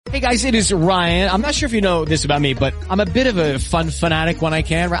Hey guys, it is Ryan. I'm not sure if you know this about me, but I'm a bit of a fun fanatic when I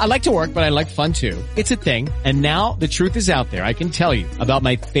can. I like to work, but I like fun too. It's a thing. And now the truth is out there. I can tell you about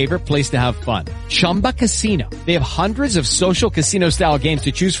my favorite place to have fun. Chumba Casino. They have hundreds of social casino style games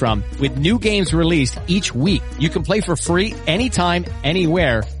to choose from with new games released each week. You can play for free anytime,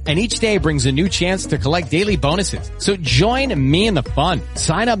 anywhere. And each day brings a new chance to collect daily bonuses. So join me in the fun.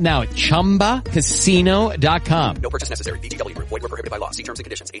 Sign up now at ChumbaCasino.com. No purchase necessary. VGW Group. Void where prohibited by law. See terms and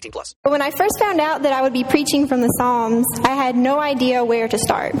conditions. 18+. When I first found out that I would be preaching from the Psalms, I had no idea where to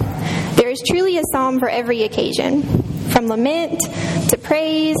start. There is truly a psalm for every occasion, from lament to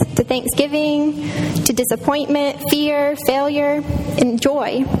praise to thanksgiving to disappointment, fear, failure, and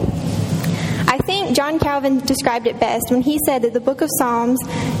joy. I think John Calvin described it best when he said that the book of Psalms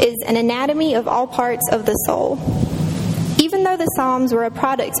is an anatomy of all parts of the soul. Even though the Psalms were a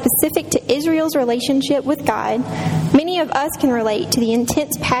product specific to Israel's relationship with God, many of us can relate to the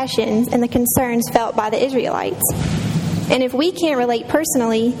intense passions and the concerns felt by the Israelites. And if we can't relate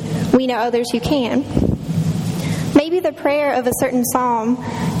personally, we know others who can. Maybe the prayer of a certain psalm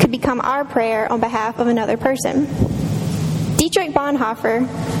could become our prayer on behalf of another person. Dietrich Bonhoeffer,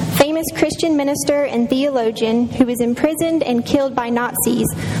 famous Christian minister and theologian who was imprisoned and killed by Nazis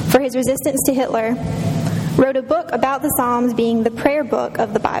for his resistance to Hitler, wrote a book about the Psalms being the prayer book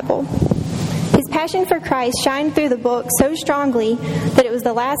of the Bible. His passion for Christ shined through the book so strongly that it was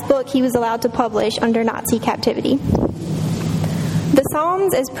the last book he was allowed to publish under Nazi captivity. The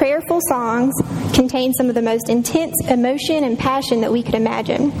Psalms, as prayerful songs, contain some of the most intense emotion and passion that we could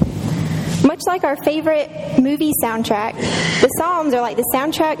imagine. Much like our favorite movie soundtrack, the Psalms are like the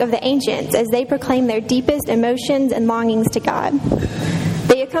soundtrack of the ancients as they proclaim their deepest emotions and longings to God.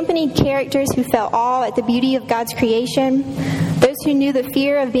 They accompanied characters who felt awe at the beauty of God's creation, those who knew the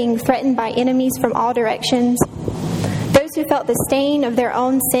fear of being threatened by enemies from all directions, those who felt the stain of their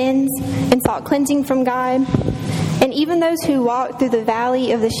own sins and sought cleansing from God, and even those who walked through the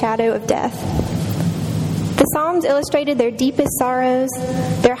valley of the shadow of death. The Psalms illustrated their deepest sorrows,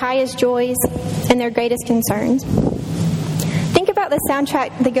 their highest joys, and their greatest concerns. Think about the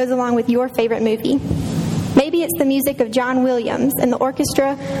soundtrack that goes along with your favorite movie. Maybe it's the music of John Williams and the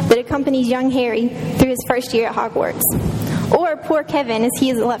orchestra that accompanies young Harry through his first year at Hogwarts. Or poor Kevin as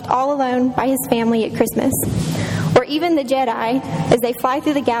he is left all alone by his family at Christmas. Or even the Jedi as they fly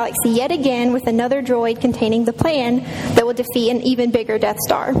through the galaxy yet again with another droid containing the plan that will defeat an even bigger Death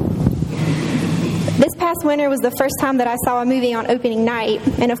Star. This past winter was the first time that I saw a movie on opening night,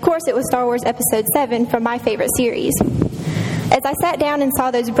 and of course it was Star Wars Episode 7 from my favorite series. As I sat down and saw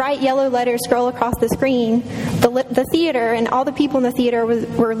those bright yellow letters scroll across the screen, the theater and all the people in the theater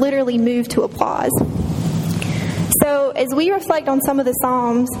were literally moved to applause. So, as we reflect on some of the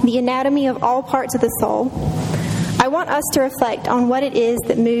Psalms, the anatomy of all parts of the soul, I want us to reflect on what it is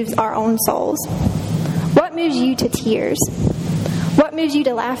that moves our own souls. What moves you to tears? What moves you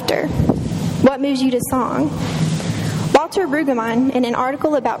to laughter? What moves you to song? Walter Brueggemann, in an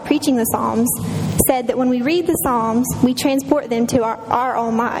article about preaching the Psalms, said that when we read the Psalms, we transport them to our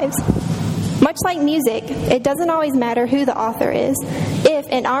own lives. Much like music, it doesn't always matter who the author is, if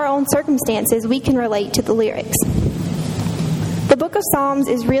in our own circumstances we can relate to the lyrics. The book of Psalms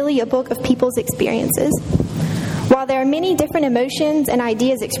is really a book of people's experiences. While there are many different emotions and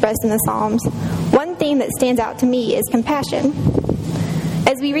ideas expressed in the Psalms, one theme that stands out to me is compassion.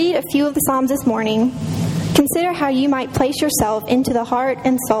 As we read a few of the Psalms this morning, consider how you might place yourself into the heart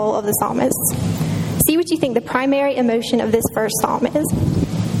and soul of the psalmists. See what you think the primary emotion of this first psalm is.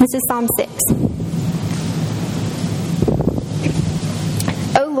 This is Psalm 6.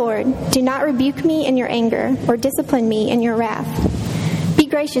 O Lord, do not rebuke me in your anger or discipline me in your wrath. Be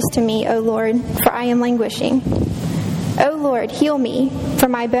gracious to me, O Lord, for I am languishing. O Lord, heal me, for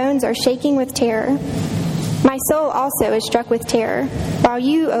my bones are shaking with terror. My soul also is struck with terror. While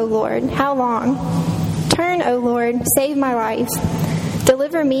you, O Lord, how long? Turn, O Lord, save my life.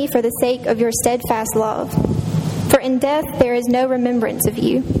 Deliver me for the sake of your steadfast love. For in death there is no remembrance of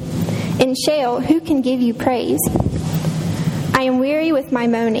you. In Sheol, who can give you praise? I am weary with my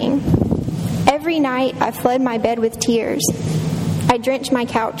moaning. Every night I flood my bed with tears. I drench my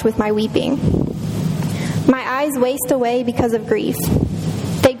couch with my weeping. My eyes waste away because of grief.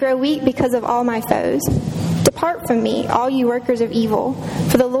 They grow weak because of all my foes. Depart from me, all you workers of evil,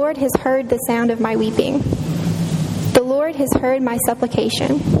 for the Lord has heard the sound of my weeping. The Lord has heard my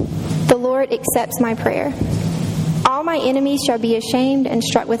supplication. The Lord accepts my prayer. All my enemies shall be ashamed and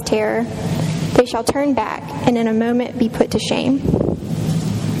struck with terror. They shall turn back and in a moment be put to shame.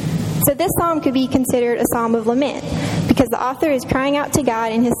 So this psalm could be considered a psalm of lament because the author is crying out to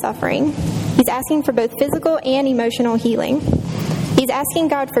God in his suffering. He's asking for both physical and emotional healing. He's asking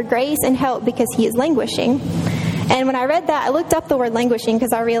God for grace and help because he is languishing. And when I read that, I looked up the word languishing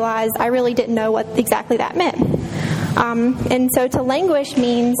because I realized I really didn't know what exactly that meant. And so to languish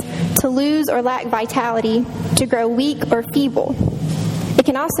means to lose or lack vitality, to grow weak or feeble. It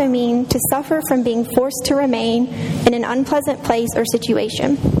can also mean to suffer from being forced to remain in an unpleasant place or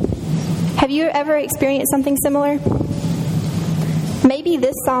situation. Have you ever experienced something similar? Maybe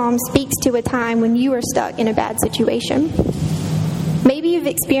this psalm speaks to a time when you were stuck in a bad situation. Maybe you've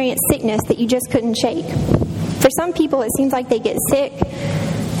experienced sickness that you just couldn't shake. For some people, it seems like they get sick,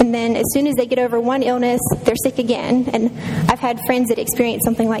 and then as soon as they get over one illness, they're sick again. And I've had friends that experienced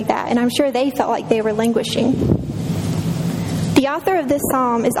something like that, and I'm sure they felt like they were languishing. The author of this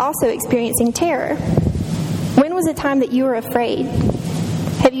psalm is also experiencing terror. When was a time that you were afraid?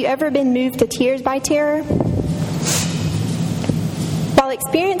 Have you ever been moved to tears by terror? While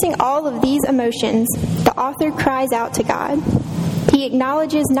experiencing all of these emotions, the author cries out to God. He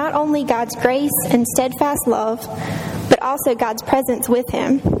acknowledges not only God's grace and steadfast love, but also God's presence with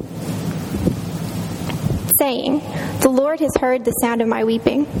him, saying, "The Lord has heard the sound of my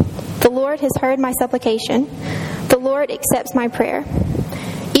weeping. The Lord has heard my supplication. The Lord accepts my prayer."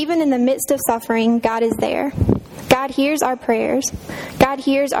 Even in the midst of suffering, God is there. God hears our prayers. God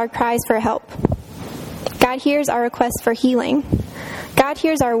hears our cries for help. God hears our requests for healing. God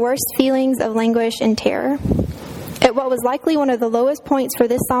hears our worst feelings of languish and terror. At what was likely one of the lowest points for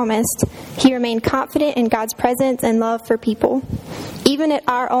this psalmist, he remained confident in God's presence and love for people. Even at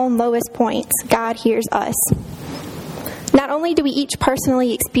our own lowest points, God hears us. Not only do we each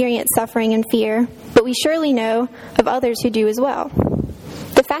personally experience suffering and fear, but we surely know of others who do as well.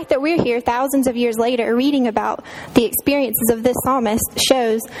 The fact that we're here thousands of years later reading about the experiences of this psalmist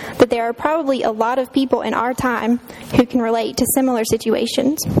shows that there are probably a lot of people in our time who can relate to similar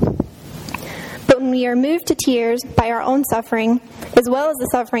situations. But when we are moved to tears by our own suffering, as well as the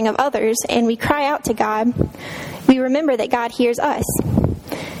suffering of others, and we cry out to God, we remember that God hears us.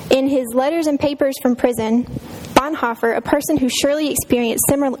 In his Letters and Papers from Prison, Bonhoeffer, a person who surely experienced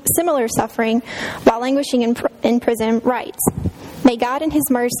similar suffering while languishing in prison, writes, "May God in his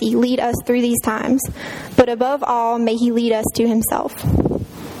mercy lead us through these times, but above all, may he lead us to himself."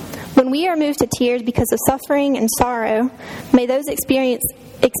 When we are moved to tears because of suffering and sorrow, may those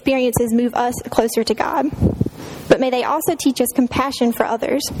experiences move us closer to God. But may they also teach us compassion for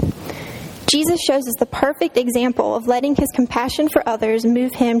others. Jesus shows us the perfect example of letting his compassion for others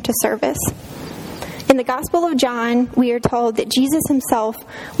move him to service. In the Gospel of John, we are told that Jesus himself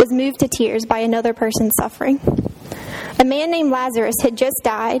was moved to tears by another person's suffering. A man named Lazarus had just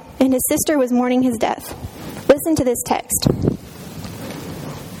died, and his sister was mourning his death. Listen to this text.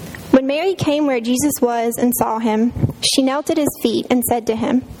 When Mary came where Jesus was and saw him, she knelt at his feet and said to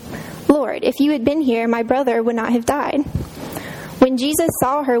him, "Lord, if you had been here, my brother would not have died." When Jesus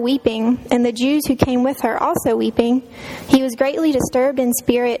saw her weeping, and the Jews who came with her also weeping, he was greatly disturbed in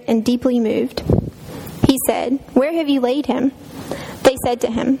spirit and deeply moved. He said, "Where have you laid him?" They said to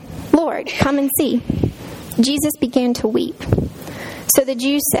him, "Lord, come and see." Jesus began to weep. So the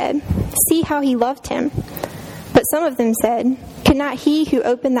Jews said, "See how he loved him." But some of them said, "Could not he who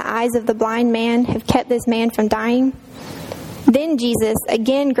opened the eyes of the blind man have kept this man from dying?" Then Jesus,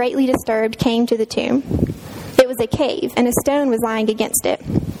 again greatly disturbed, came to the tomb. It was a cave, and a stone was lying against it.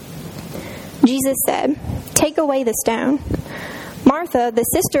 Jesus said, "Take away the stone." Martha, the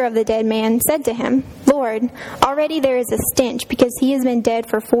sister of the dead man, said to him, "Lord, already there is a stench because he has been dead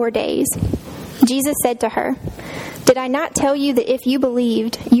for 4 days." Jesus said to her, "Did I not tell you that if you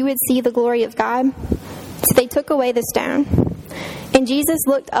believed, you would see the glory of God?" So they took away the stone. And Jesus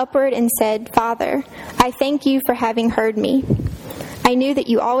looked upward and said, "Father, I thank you for having heard me. I knew that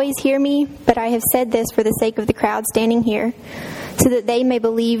you always hear me, but I have said this for the sake of the crowd standing here, so that they may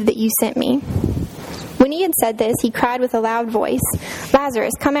believe that you sent me." When he had said this, he cried with a loud voice,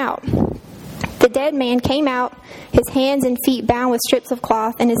 "Lazarus, come out." The dead man came out, his hands and feet bound with strips of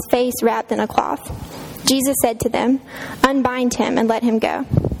cloth, and his face wrapped in a cloth. Jesus said to them, "Unbind him and let him go."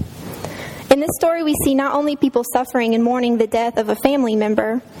 In this story, we see not only people suffering and mourning the death of a family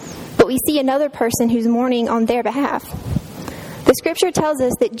member, but we see another person who's mourning on their behalf. The scripture tells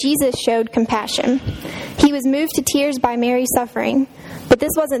us that Jesus showed compassion. He was moved to tears by Mary's suffering, but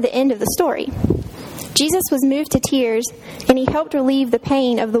this wasn't the end of the story. Jesus was moved to tears, and he helped relieve the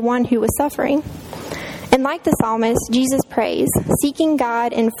pain of the one who was suffering. And like the psalmist, Jesus prays, seeking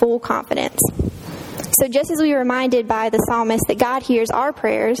God in full confidence. So just as we were reminded by the psalmist that God hears our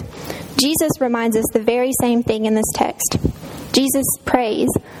prayers, Jesus reminds us the very same thing in this text. Jesus prays,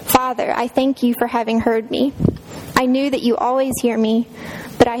 "Father, I thank you for having heard me. I knew that you always hear me,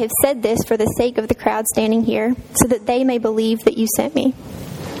 but I have said this for the sake of the crowd standing here, so that they may believe that you sent me."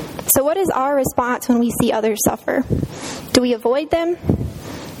 So what is our response when we see others suffer? Do we avoid them?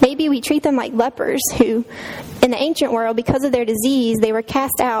 Maybe we treat them like lepers who, in the ancient world, because of their disease, they were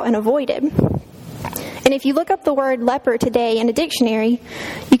cast out and avoided. And if you look up the word leper today in a dictionary,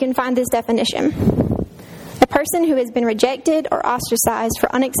 you can find this definition: a person who has been rejected or ostracized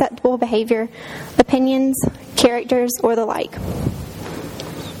for unacceptable behavior, opinions, characters, or the like.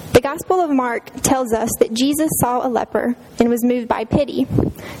 The Gospel of Mark tells us that Jesus saw a leper and was moved by pity,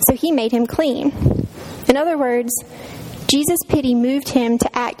 so he made him clean. In other words, Jesus' pity moved him to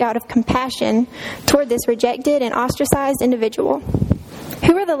act out of compassion toward this rejected and ostracized individual.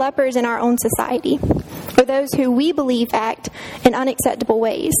 Who are the lepers in our own society, or those who we believe act in unacceptable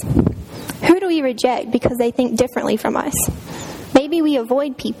ways? Who do we reject because they think differently from us? Maybe we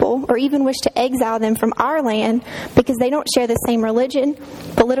avoid people or even wish to exile them from our land because they don't share the same religion,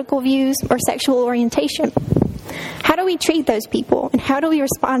 political views, or sexual orientation. How do we treat those people, and how do we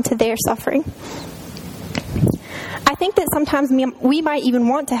respond to their suffering? I think that sometimes we might even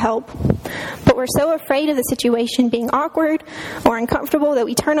want to help, but we're so afraid of the situation being awkward or uncomfortable that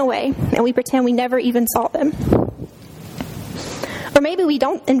we turn away and we pretend we never even saw them. Or maybe we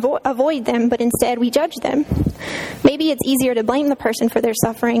don't avoid them, but instead we judge them. Maybe it's easier to blame the person for their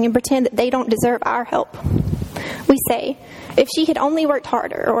suffering and pretend that they don't deserve our help. We say, if she had only worked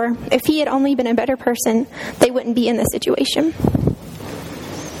harder, or if he had only been a better person, they wouldn't be in this situation.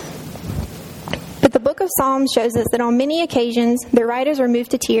 But the book of Psalms shows us that on many occasions, the writers were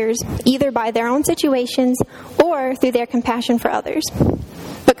moved to tears, either by their own situations or through their compassion for others.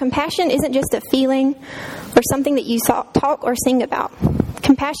 But compassion isn't just a feeling or something that you talk or sing about.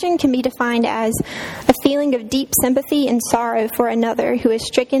 Compassion can be defined as a feeling of deep sympathy and sorrow for another who is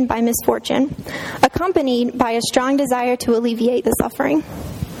stricken by misfortune, accompanied by a strong desire to alleviate the suffering.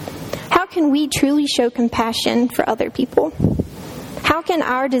 How can we truly show compassion for other people? How can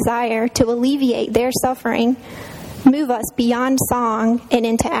our desire to alleviate their suffering move us beyond song and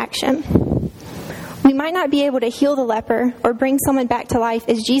into action? We might not be able to heal the leper or bring someone back to life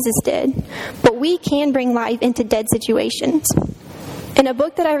as Jesus did, but we can bring life into dead situations. In a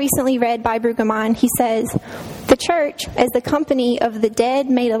book that I recently read by Brueggemann, he says, "The church, as the company of the dead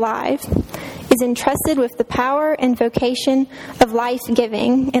made alive, is entrusted with the power and vocation of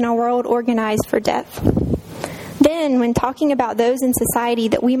life-giving in a world organized for death." Then, when talking about those in society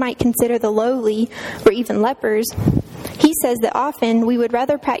that we might consider the lowly or even lepers, he says that often we would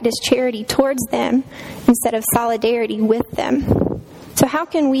rather practice charity towards them instead of solidarity with them. So how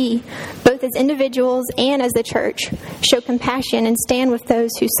can we, both as individuals and as the church, show compassion and stand with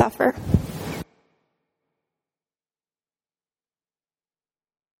those who suffer?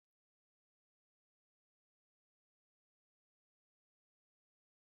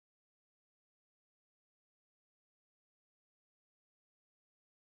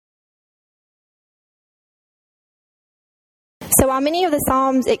 So while many of the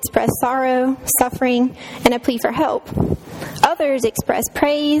Psalms express sorrow, suffering, and a plea for help, others express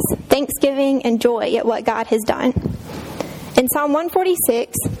praise, thanksgiving, and joy at what God has done. In Psalm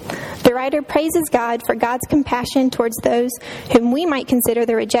 146, the writer praises God for God's compassion towards those whom we might consider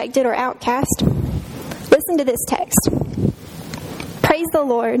the rejected or outcast. Listen to this text. Praise the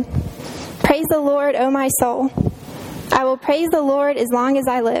Lord. Praise the Lord, O my soul. I will praise the Lord as long as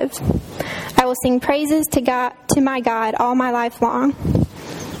I live. I will sing praises to my God all my life long.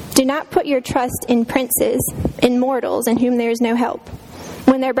 Do not put your trust in princes, in mortals in whom there is no help.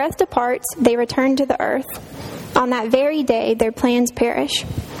 When their breath departs, they return to the earth. On that very day, their plans perish.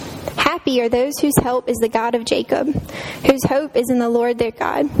 Happy are those whose help is the God of Jacob, whose hope is in the Lord their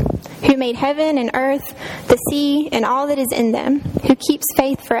God, who made heaven and earth, the sea, and all that is in them, who keeps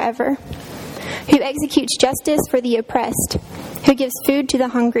faith forever, who executes justice for the oppressed, who gives food to the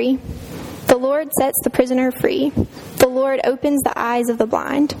hungry. The Lord sets the prisoner free. The Lord opens the eyes of the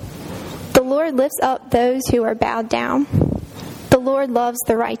blind. The Lord lifts up those who are bowed down. The Lord loves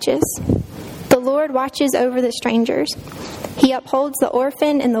the righteous. The Lord watches over the strangers. He upholds the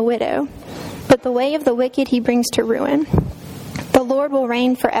orphan and the widow, but the way of the wicked he brings to ruin. The Lord will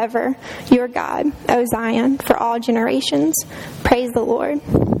reign forever, your God, O Zion, for all generations. Praise the Lord.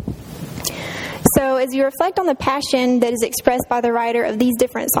 So as you reflect on the passion that is expressed by the writer of these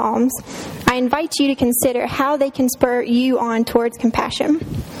different psalms, I invite you to consider how they can spur you on towards compassion.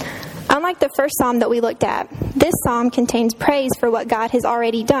 Unlike the first psalm that we looked at, this psalm contains praise for what God has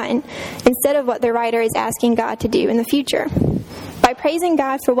already done, instead of what the writer is asking God to do in the future. By praising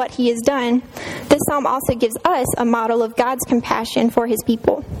God for what he has done, this psalm also gives us a model of God's compassion for his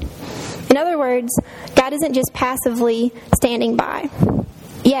people. In other words, God isn't just passively standing by.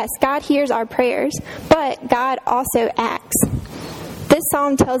 Yes, God hears our prayers, but God also acts. This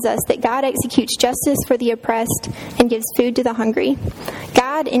psalm tells us that God executes justice for the oppressed and gives food to the hungry.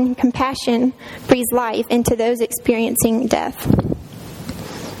 God, in compassion, breathes life into those experiencing death.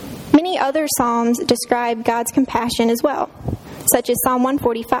 Many other psalms describe God's compassion as well, such as Psalm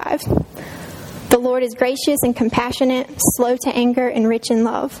 145. The Lord is gracious and compassionate, slow to anger, and rich in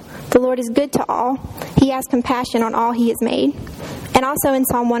love. The Lord is good to all. He has compassion on all he has made. And also in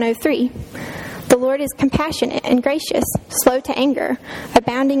Psalm 103, the Lord is compassionate and gracious, slow to anger,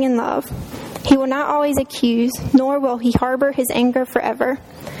 abounding in love. He will not always accuse, nor will he harbor his anger forever.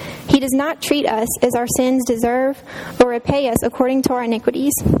 He does not treat us as our sins deserve, or repay us according to our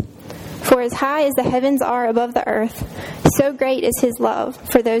iniquities. For as high as the heavens are above the earth, so great is his love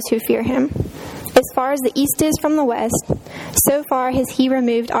for those who fear him. As far as the east is from the west, so far has he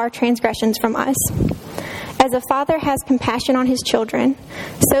removed our transgressions from us. As a father has compassion on his children,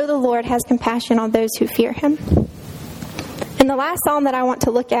 so the Lord has compassion on those who fear him. And the last psalm that I want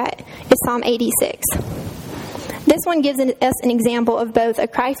to look at is Psalm 86. This one gives us an example of both a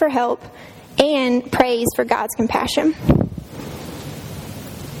cry for help and praise for God's compassion.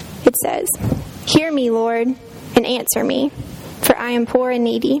 It says, "Hear me, Lord, and answer me, for I am poor and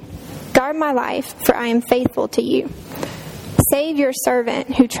needy. Guard my life, for I am faithful to you. Save your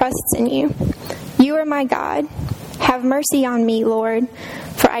servant who trusts in you. You are my God. Have mercy on me, Lord,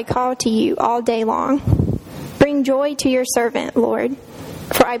 for I call to you all day long. Bring joy to your servant, Lord,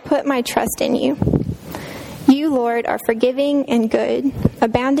 for I put my trust in you. You, Lord, are forgiving and good,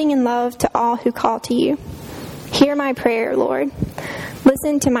 abounding in love to all who call to you. Hear my prayer, Lord.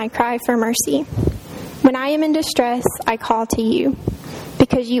 Listen to my cry for mercy. When I am in distress, I call to you,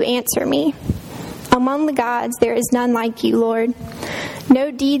 because you answer me. Among the gods, there is none like you, Lord.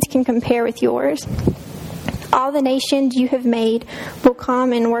 No deeds can compare with yours. All the nations you have made will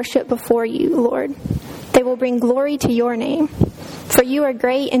come and worship before you, Lord. They will bring glory to your name. For you are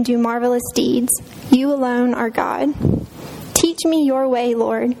great and do marvelous deeds. You alone are God. Teach me your way,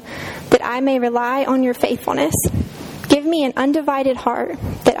 Lord, that I may rely on your faithfulness. Give me an undivided heart,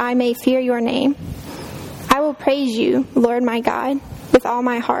 that I may fear your name. I will praise you, Lord my God, with all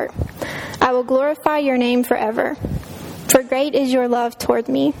my heart. I will glorify your name forever. For great is your love toward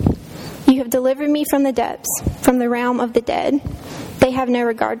me. You have delivered me from the depths, from the realm of the dead. They have no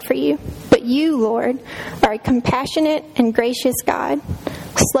regard for you. But you, Lord, are a compassionate and gracious God,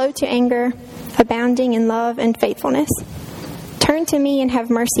 slow to anger, abounding in love and faithfulness. Turn to me and have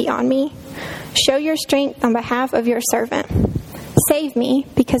mercy on me. Show your strength on behalf of your servant. Save me,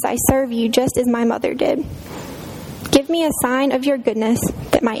 because I serve you just as my mother did. Give me a sign of your goodness,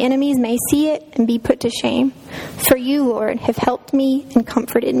 that my enemies may see it and be put to shame. For you, Lord, have helped me and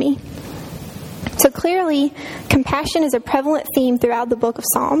comforted me. So clearly, compassion is a prevalent theme throughout the book of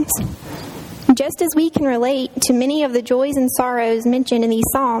Psalms. Just as we can relate to many of the joys and sorrows mentioned in these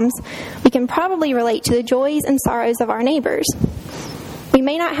Psalms, we can probably relate to the joys and sorrows of our neighbors. We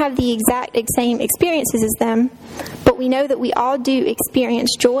may not have the exact same experiences as them, but we know that we all do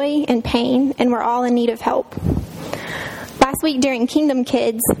experience joy and pain, and we're all in need of help. Last week during Kingdom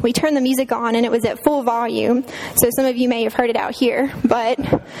Kids, we turned the music on and it was at full volume, so some of you may have heard it out here, but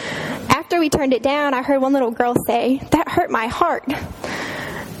after we turned it down, I heard one little girl say, "That hurt my heart."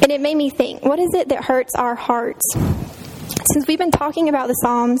 And it made me think, what is it that hurts our hearts? Since we've been talking about the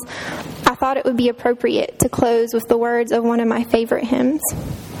Psalms, I thought it would be appropriate to close with the words of one of my favorite hymns.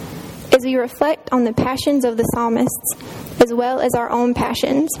 As we reflect on the passions of the psalmists, as well as our own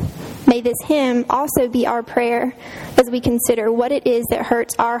passions, may this hymn also be our prayer as we consider what it is that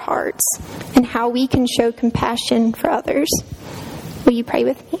hurts our hearts and how we can show compassion for others. Will you pray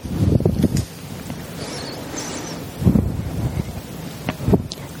with me?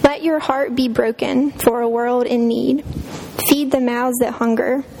 Let your heart be broken for a world in need. Feed the mouths that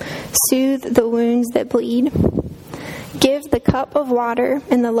hunger. Soothe the wounds that bleed. Give the cup of water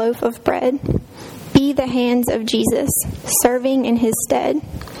and the loaf of bread. Be the hands of Jesus, serving in his stead.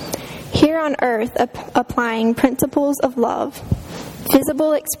 Here on earth, applying principles of love.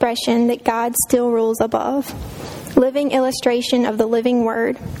 Visible expression that God still rules above. Living illustration of the living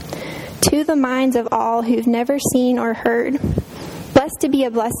word. To the minds of all who've never seen or heard. Blessed to be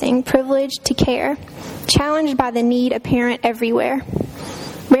a blessing, privileged to care, challenged by the need apparent everywhere.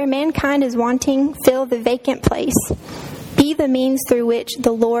 Where mankind is wanting, fill the vacant place. Be the means through which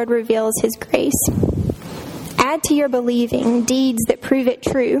the Lord reveals his grace. Add to your believing deeds that prove it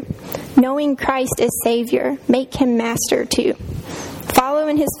true. Knowing Christ as Savior, make him master too. Follow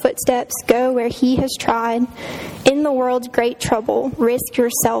in his footsteps, go where he has trod. In the world's great trouble, risk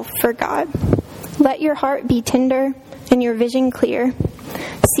yourself for God. Let your heart be tender and your vision clear.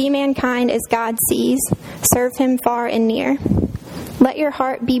 See mankind as God sees. Serve him far and near. Let your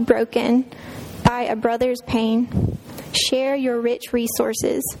heart be broken by a brother's pain. Share your rich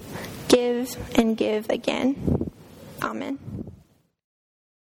resources. Give and give again. Amen.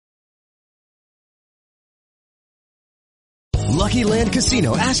 Lucky Land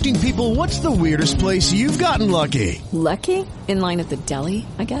Casino, asking people, what's the weirdest place you've gotten lucky? Lucky? In line at the deli,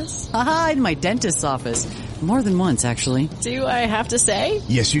 I guess? Aha, in my dentist's office. More than once, actually. Do I have to say?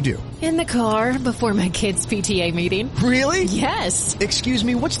 Yes, you do. In the car before my kids' PTA meeting. Really? Yes. Excuse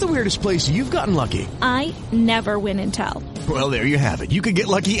me, what's the weirdest place you've gotten lucky? I never win and tell. Well, there you have it. You can get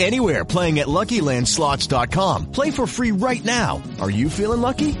lucky anywhere, playing at LuckyLandSlots.com. Play for free right now. Are you feeling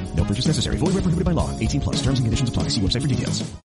lucky? No purchase necessary. Void where prohibited by law. 18+. Terms and conditions apply. See website for details.